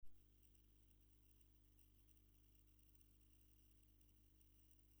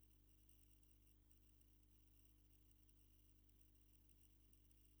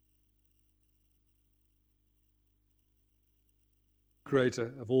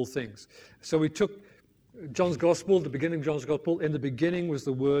creator of all things. So we took John's Gospel, the beginning of John's Gospel. In the beginning was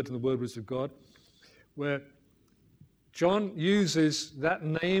the Word, and the Word was with God, where John uses that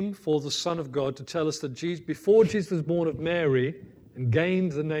name for the Son of God to tell us that before Jesus was born of Mary and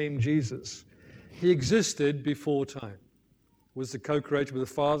gained the name Jesus, he existed before time, was the co-creator with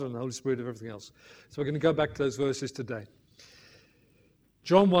the Father and the Holy Spirit of everything else. So we're going to go back to those verses today.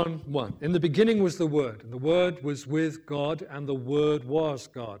 John 1:1. In the beginning was the Word, and the Word was with God, and the Word was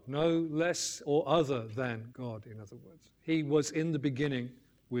God. No less or other than God, in other words. He was in the beginning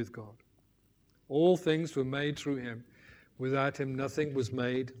with God. All things were made through him. Without him nothing was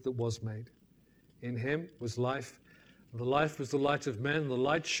made that was made. In him was life, and the life was the light of men. The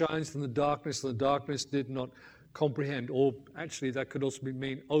light shines in the darkness, and the darkness did not comprehend, or actually that could also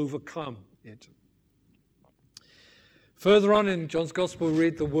mean overcome it. Further on in John's Gospel, we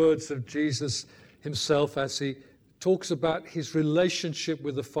read the words of Jesus himself as he talks about his relationship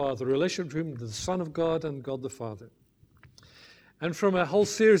with the Father, a relationship between the Son of God and God the Father. And from a whole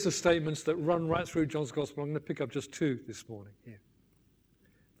series of statements that run right through John's Gospel, I'm going to pick up just two this morning here.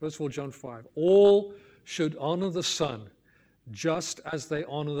 First of all, John 5. All should honor the Son just as they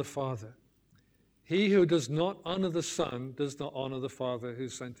honor the Father. He who does not honor the Son does not honor the Father who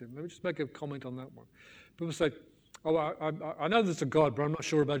sent him. Let me just make a comment on that one. People say, oh, I know there's a God, but I'm not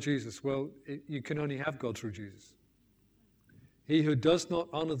sure about Jesus. Well, you can only have God through Jesus. He who does not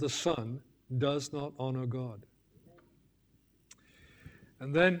honor the Son does not honor God.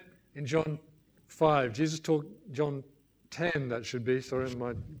 And then in John 5, Jesus talked, John 10 that should be, sorry on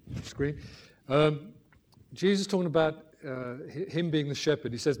my screen. Jesus talking about him being the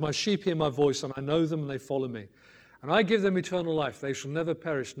shepherd. He says, my sheep hear my voice, and I know them, and they follow me. And I give them eternal life. They shall never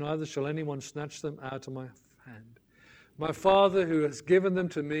perish, neither shall anyone snatch them out of my hand. My Father who has given them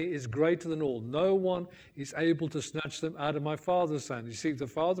to me is greater than all. No one is able to snatch them out of my Father's hand. You see, the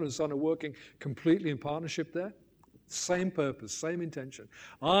Father and Son are working completely in partnership there. Same purpose, same intention.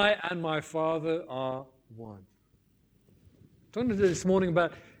 I and my Father are one. I talked this morning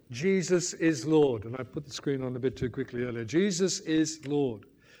about Jesus is Lord, and I put the screen on a bit too quickly earlier. Jesus is Lord.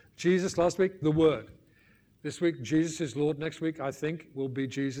 Jesus last week, the Word. This week, Jesus is Lord. Next week, I think, will be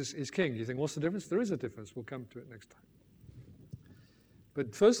Jesus is King. You think, what's the difference? There is a difference. We'll come to it next time.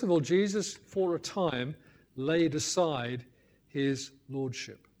 But first of all, Jesus, for a time, laid aside his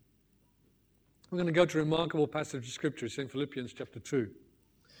lordship. We're going to go to a remarkable passage of Scripture. It's in Philippians chapter 2.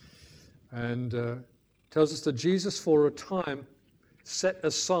 And tells us that Jesus, for a time, set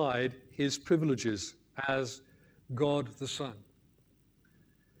aside his privileges as God the Son.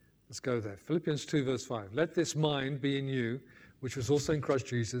 Let's go there. Philippians 2, verse 5. Let this mind be in you, which was also in Christ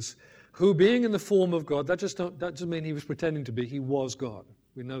Jesus, who being in the form of God, that doesn't mean he was pretending to be, he was God.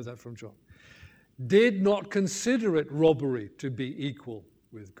 We know that from John. Did not consider it robbery to be equal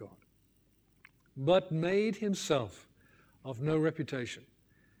with God, but made himself of no reputation,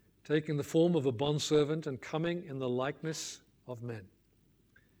 taking the form of a bondservant and coming in the likeness of men.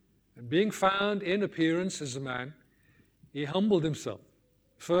 And being found in appearance as a man, he humbled himself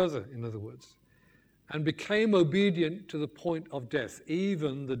further, in other words, and became obedient to the point of death,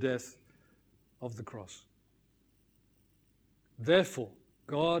 even the death of the cross. Therefore,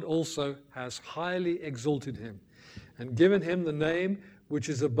 God also has highly exalted him and given him the name which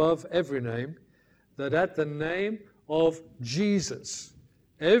is above every name, that at the name of Jesus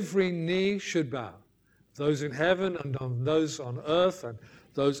every knee should bow, those in heaven and on those on earth and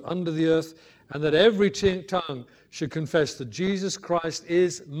those under the earth, and that every tongue should confess that Jesus Christ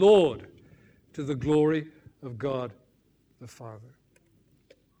is Lord, to the glory of God the Father.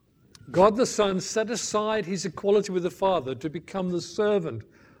 God the Son set aside his equality with the Father to become the servant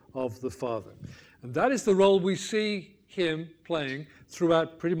of the Father. And that is the role we see him playing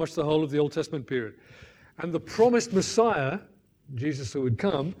throughout pretty much the whole of the Old Testament period. And the promised Messiah, Jesus who would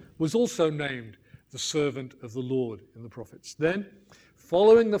come, was also named the servant of the Lord in the prophets. Then,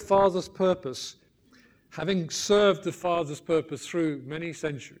 following the Father's purpose, having served the Father's purpose through many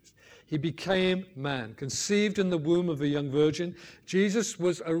centuries, he became man, conceived in the womb of a young virgin. Jesus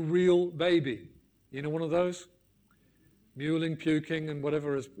was a real baby. You know one of those? Mewling, puking, and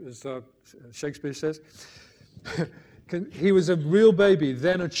whatever, as Shakespeare says. He was a real baby,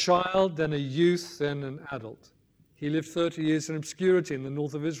 then a child, then a youth, then an adult. He lived 30 years in obscurity in the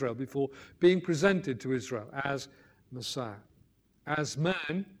north of Israel before being presented to Israel as Messiah. As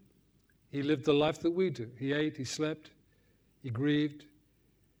man, he lived the life that we do. He ate, he slept, he grieved,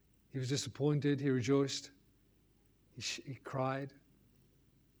 he was disappointed, he rejoiced, he cried.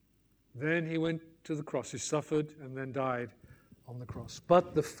 Then he went to the cross. He suffered and then died on the cross.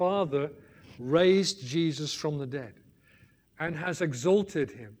 But the Father raised Jesus from the dead. and has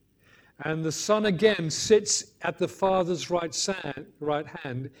exalted him. And the Son again sits at the Father's right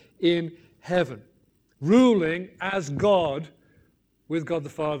hand in heaven, ruling as God with God the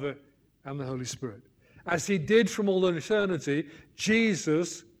Father and the Holy Spirit. As he did from all eternity,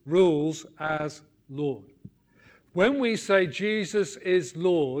 Jesus rules as Lord. When we say Jesus is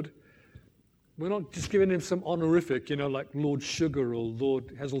Lord, we're not just giving him some honorific, like Lord Sugar or Lord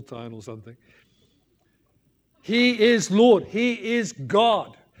Heseltine or something. He is Lord. He is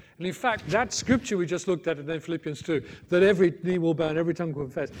God. And in fact, that scripture we just looked at in Philippians 2, that every knee will bow and every tongue will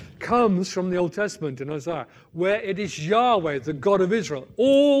confess, comes from the Old Testament in Isaiah, where it is Yahweh, the God of Israel.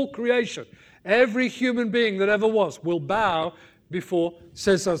 All creation, every human being that ever was, will bow before,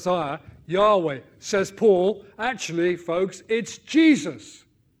 says Isaiah, Yahweh, says Paul. Actually, folks, it's Jesus.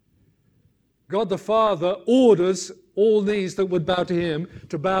 God the Father orders all knees that would bow to him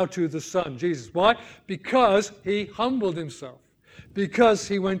to bow to the Son, Jesus. Why? Because he humbled himself. Because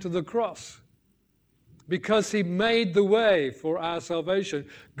he went to the cross. Because he made the way for our salvation.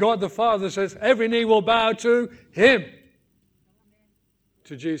 God the Father says every knee will bow to him.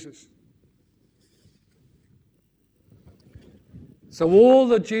 To Jesus. So all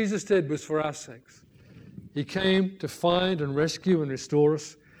that Jesus did was for our sakes. He came to find and rescue and restore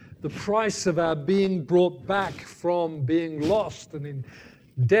us. The price of our being brought back from being lost and in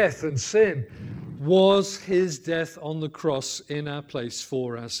death and sin was his death on the cross in our place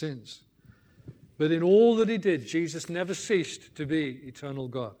for our sins. But in all that he did, Jesus never ceased to be eternal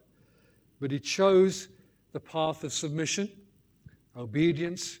God. But he chose the path of submission,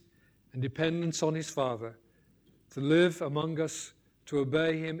 obedience, and dependence on his Father, to live among us, to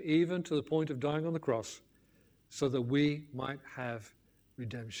obey him even to the point of dying on the cross, so that we might have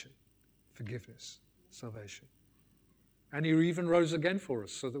redemption, forgiveness, salvation. And he even rose again for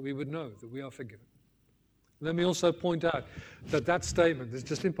us so that we would know that we are forgiven. Let me also point out that statement, it's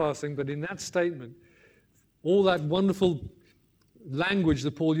just in passing, but in that statement, all that wonderful language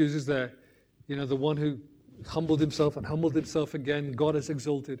that Paul uses there, the one who humbled himself and humbled himself again, God is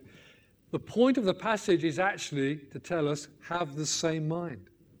exalted. The point of the passage is actually to tell us, have the same mind.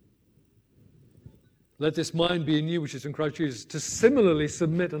 Let this mind be in you, which is in Christ Jesus, to similarly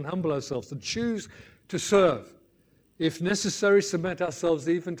submit and humble ourselves, to choose to serve. If necessary, submit ourselves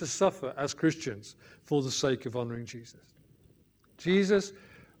even to suffer as Christians for the sake of honoring Jesus. Jesus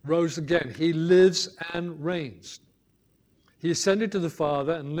rose again. He lives and reigns. He ascended to the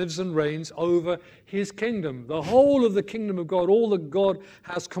Father and lives and reigns over his kingdom. The whole of the kingdom of God, all that God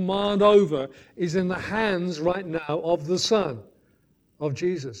has command over, is in the hands right now of the Son, of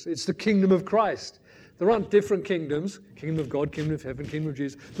Jesus. It's the kingdom of Christ. There aren't different kingdoms, kingdom of God, kingdom of heaven, kingdom of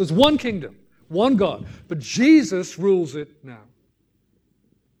Jesus. There's one kingdom, one God. But Jesus rules it now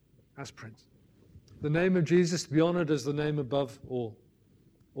as Prince. The name of Jesus to be honored as the name above all.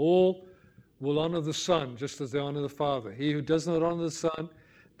 All will honor the Son just as they honor the Father. He who does not honor the Son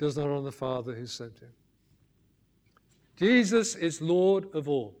does not honor the Father who sent him. Jesus is Lord of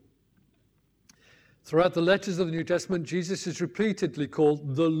all. Throughout the letters of the New Testament, Jesus is repeatedly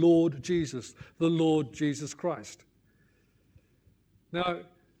called the Lord Jesus Christ. Now,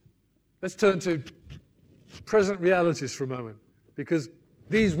 let's turn to present realities for a moment, because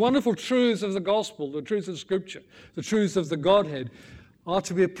these wonderful truths of the gospel, the truths of Scripture, the truths of the Godhead, are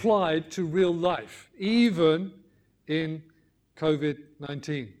to be applied to real life, even in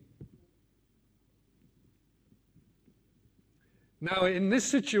COVID-19. Now, in this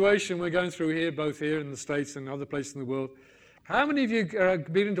situation we're going through here, both here in the States and other places in the world, how many of you are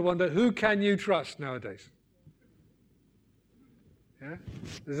beginning to wonder, who can you trust nowadays? Yeah?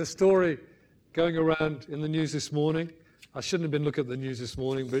 There's a story going around in the news this morning. I shouldn't have been looking at the news this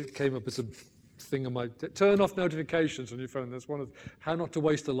morning, but it came up as a thing on my... Turn off notifications on your phone. That's one of how not to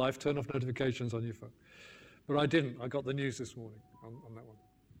waste a life. Turn off notifications on your phone. But I didn't. I got the news this morning on that one.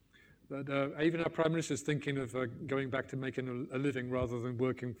 But even our Prime Minister is thinking of going back to making a living rather than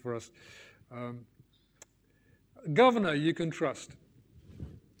working for us. Governor, you can trust.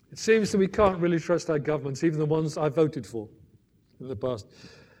 It seems that we can't really trust our governments, even the ones I voted for in the past.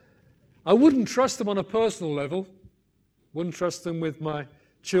 I wouldn't trust them on a personal level. Wouldn't trust them with my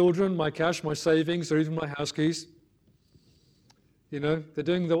children, my cash, my savings, or even my house keys. They're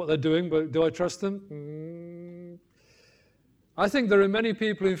doing what they're doing, but do I trust them? I think there are many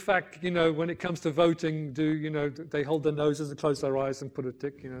people, in fact, when it comes to voting, they hold their noses and close their eyes and put a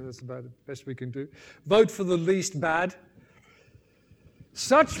tick. That's about the best we can do. Vote for the least bad.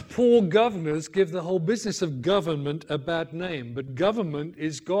 Such poor governors give the whole business of government a bad name, but government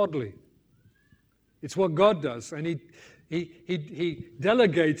is godly. It's what God does, and He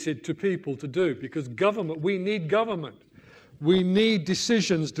delegates it to people to do, because we need government. We need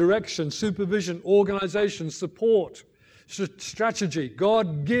decisions, direction, supervision, organization, support, strategy.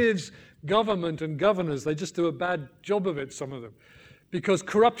 God gives government and governors. They just do a bad job of it, some of them. Because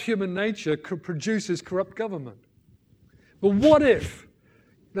corrupt human nature produces corrupt government. But what if,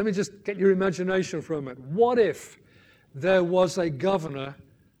 let me just get your imagination for a minute. What if there was a governor,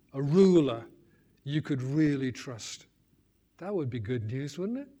 a ruler, you could really trust? That would be good news,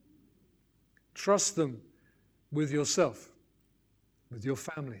 wouldn't it? Trust them with yourself, with your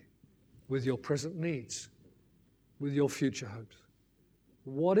family, with your present needs, with your future hopes.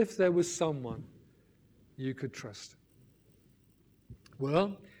 What if there was someone you could trust?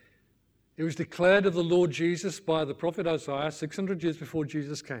 Well, it was declared of the Lord Jesus by the prophet Isaiah 600 years before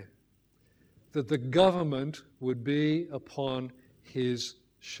Jesus came that the government would be upon his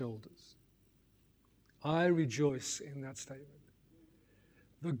shoulders. I rejoice in that statement.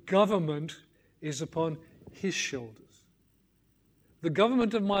 The government is upon his shoulders. The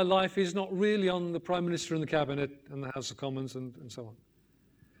government of my life is not really on the Prime Minister and the Cabinet and the House of Commons and so on.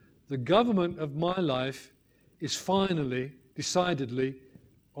 The government of my life is finally, decidedly,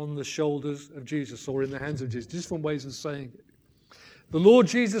 on the shoulders of Jesus, or in the hands of Jesus. Different ways of saying it. The Lord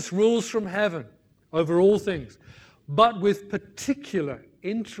Jesus rules from heaven over all things, but with particular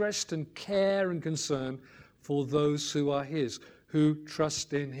interest and care and concern for those who are his, who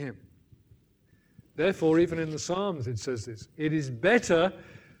trust in him. Therefore, even in the Psalms it says this: it is better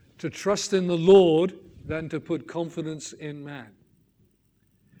to trust in the Lord than to put confidence in man.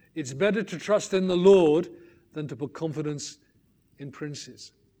 It's better to trust in the Lord than to put confidence in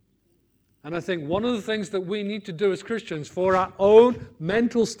princes. And I think one of the things that we need to do as Christians for our own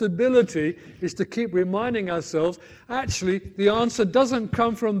mental stability is to keep reminding ourselves, actually, the answer doesn't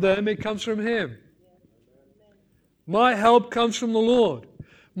come from them, it comes from him. My help comes from the Lord.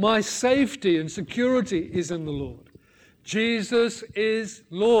 My safety and security is in the Lord. Jesus is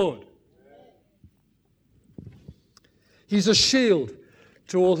Lord. He's a shield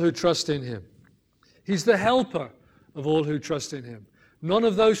to all who trust in him. He's the helper of all who trust in him. None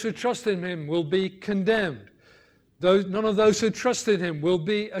of those who trust in him will be condemned. None of those who trust in him will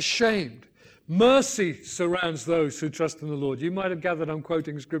be ashamed. Mercy surrounds those who trust in the Lord. You might have gathered I'm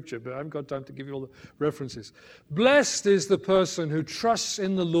quoting scripture, but I haven't got time to give you all the references. Blessed is the person who trusts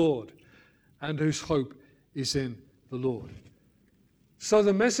in the Lord and whose hope is in the Lord. So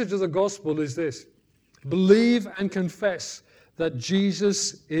the message of the gospel is this: believe and confess that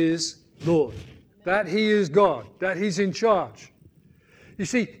Jesus is Lord, that he is God, that he's in charge. You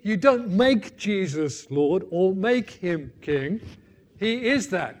see, you don't make Jesus Lord or make him king. He is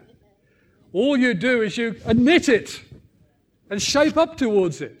that. All you do is you admit it and shape up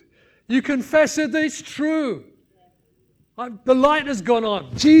towards it. You confess it that it's true. The light has gone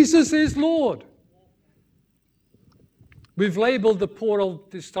on. Jesus is Lord. We've labeled the poor old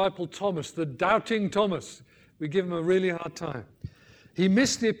disciple Thomas, the doubting Thomas. We give him a really hard time. He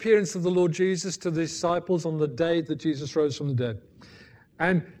missed the appearance of the Lord Jesus to the disciples on the day that Jesus rose from the dead.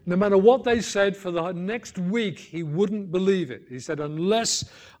 And no matter what they said, for the next week, he wouldn't believe it. He said,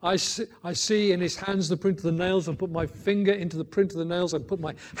 unless I see in his hands the print of the nails and put my finger into the print of the nails and put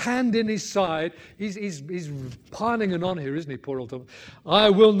my hand in his side, he's piling it on here, isn't he, poor old Thomas? I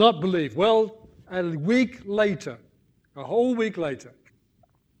will not believe. Well, a week later, a whole week later,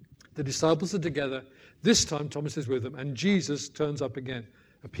 the disciples are together. This time Thomas is with them, and Jesus turns up again,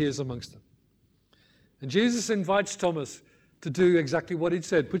 appears amongst them. And Jesus invites Thomas to do exactly what he'd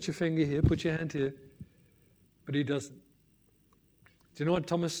said. Put your finger here, put your hand here. But he doesn't. Do you know what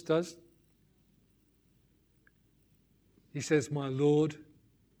Thomas does? He says, my Lord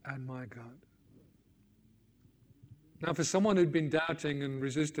and my God. Now, for someone who'd been doubting and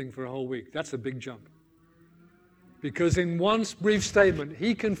resisting for a whole week, that's a big jump. Because in one brief statement,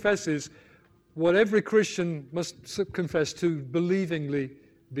 he confesses what every Christian must confess to believingly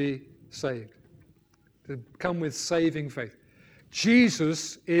be saved, to come with saving faith.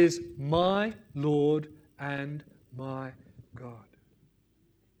 Jesus is my Lord and my God.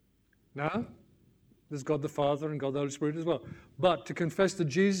 Now, there's God the Father and God the Holy Spirit as well. But to confess that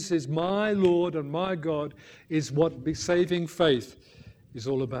Jesus is my Lord and my God is what saving faith is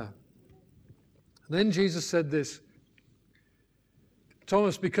all about. And then Jesus said this: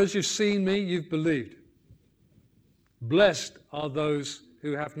 Thomas, because you've seen me, you've believed. Blessed are those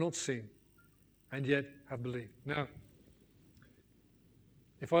who have not seen and yet have believed. Now,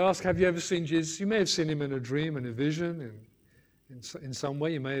 if I ask, have you ever seen Jesus? You may have seen him in a dream, in a vision, in some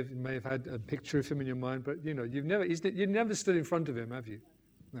way. You may have had a picture of him in your mind, but you've never stood in front of him, have you?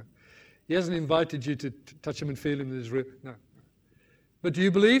 No. He hasn't invited you to touch him and feel him in his real. No. But do you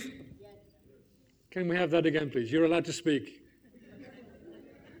believe? Yes. Can we have that again, please? You're allowed to speak.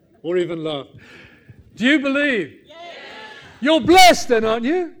 or even laugh. Do you believe? Yes. You're blessed then, aren't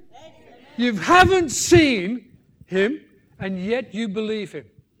you? Yes. You haven't seen him, and yet you believe him.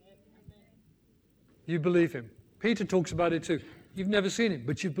 You believe him. Peter talks about it too. You've never seen him,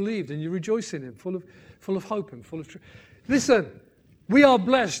 but you've believed and you rejoice in him, full of hope and full of truth. Listen, we are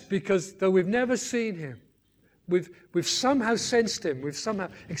blessed because though we've never seen him, we've somehow sensed him, we've somehow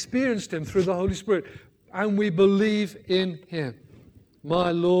experienced him through the Holy Spirit, and we believe in him,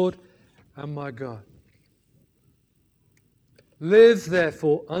 my Lord and my God. Live,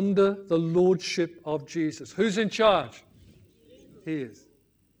 therefore, under the lordship of Jesus. Who's in charge? He is.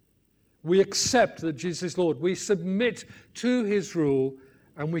 We accept that Jesus is Lord. We submit to his rule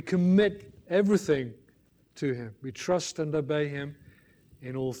and we commit everything to him. We trust and obey him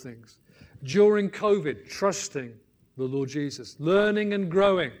in all things. During COVID, trusting the Lord Jesus, learning and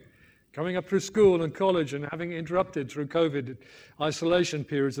growing, coming up through school and college and having interrupted through COVID isolation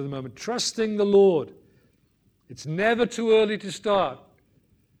periods at the moment, trusting the Lord. It's never too early to start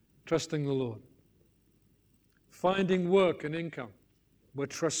trusting the Lord. Finding work and income, we're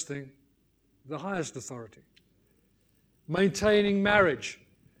trusting the highest authority. Maintaining marriage,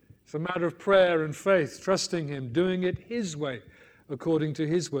 it's a matter of prayer and faith, trusting him, doing it his way, according to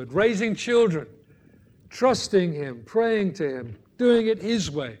his word. Raising children, trusting him, praying to him, doing it his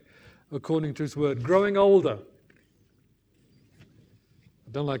way, according to his word. Growing older.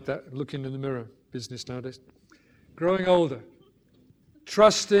 I don't like that looking in the mirror business nowadays. Growing older.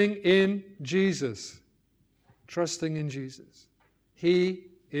 Trusting in Jesus. Trusting in Jesus. He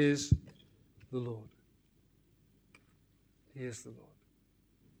is the Lord. He is the Lord.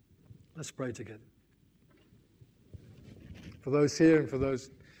 Let's pray together. For those here and for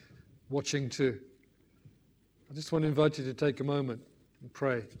those watching too, I just want to invite you to take a moment and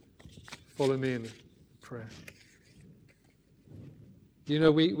pray. Follow me in prayer. You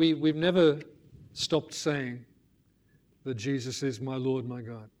know, we've never stopped saying that Jesus is my Lord, my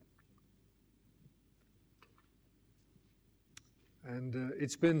God. And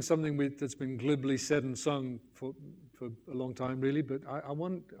it's been something that's been glibly said and sung for a long time, really. But I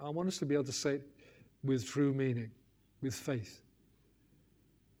want us to be able to say it with true meaning, with faith.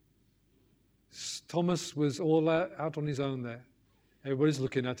 Thomas was all out on his own there. Everybody's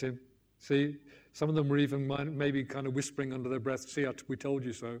looking at him. See, some of them were even maybe kind of whispering under their breath, "See, we told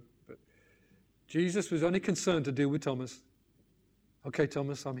you so." But Jesus was only concerned to deal with Thomas. "Okay,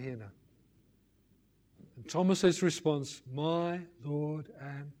 Thomas, I'm here now." And Thomas's response, "My Lord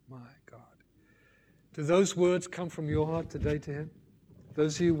and my God." Do those words come from your heart today to him?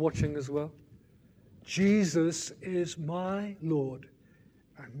 Those of you watching as well? Jesus is my Lord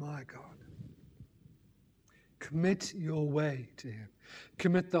and my God. Commit your way to him.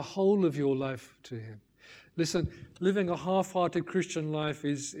 Commit the whole of your life to him. Listen, living a half-hearted Christian life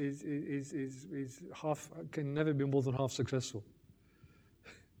can never be more than half successful.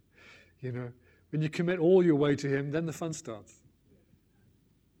 You know, when you commit all your way to him, then the fun starts.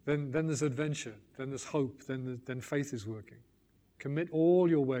 Then there's adventure. Then there's hope. Then faith is working. Commit all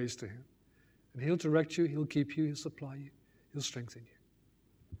your ways to him, and he'll direct you. He'll keep you. He'll supply you. He'll strengthen you.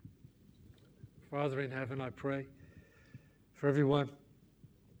 Father in heaven, I pray for everyone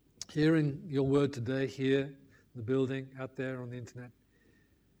hearing your word today, here in the building, out there on the internet.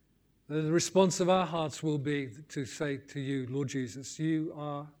 The response of our hearts will be to say to you, Lord Jesus, you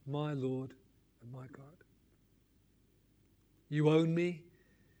are my Lord and my God. You own me,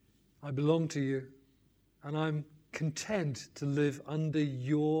 I belong to you, and I'm content to live under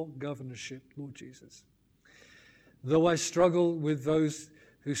your governorship, Lord Jesus. Though I struggle with those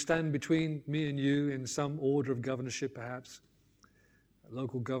who stand between me and you in some order of governorship perhaps,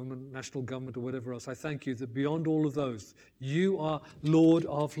 local government, national government, or whatever else, I thank you that beyond all of those, you are Lord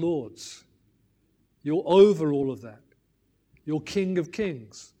of Lords. You're over all of that. You're King of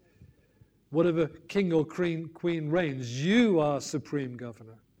Kings. Whatever king or queen reigns, you are supreme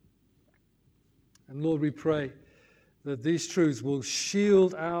governor. And Lord, we pray that these truths will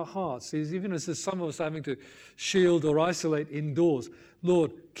shield our hearts. Even as there's some of us having to shield or isolate indoors,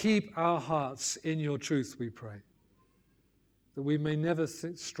 Lord, keep our hearts in your truth, we pray. That we may never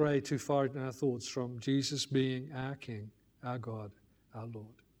stray too far in our thoughts from Jesus being our King, our God, our Lord.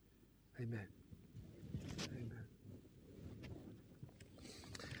 Amen. Amen.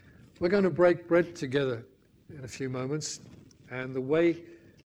 We're going to break bread together in a few moments. And the way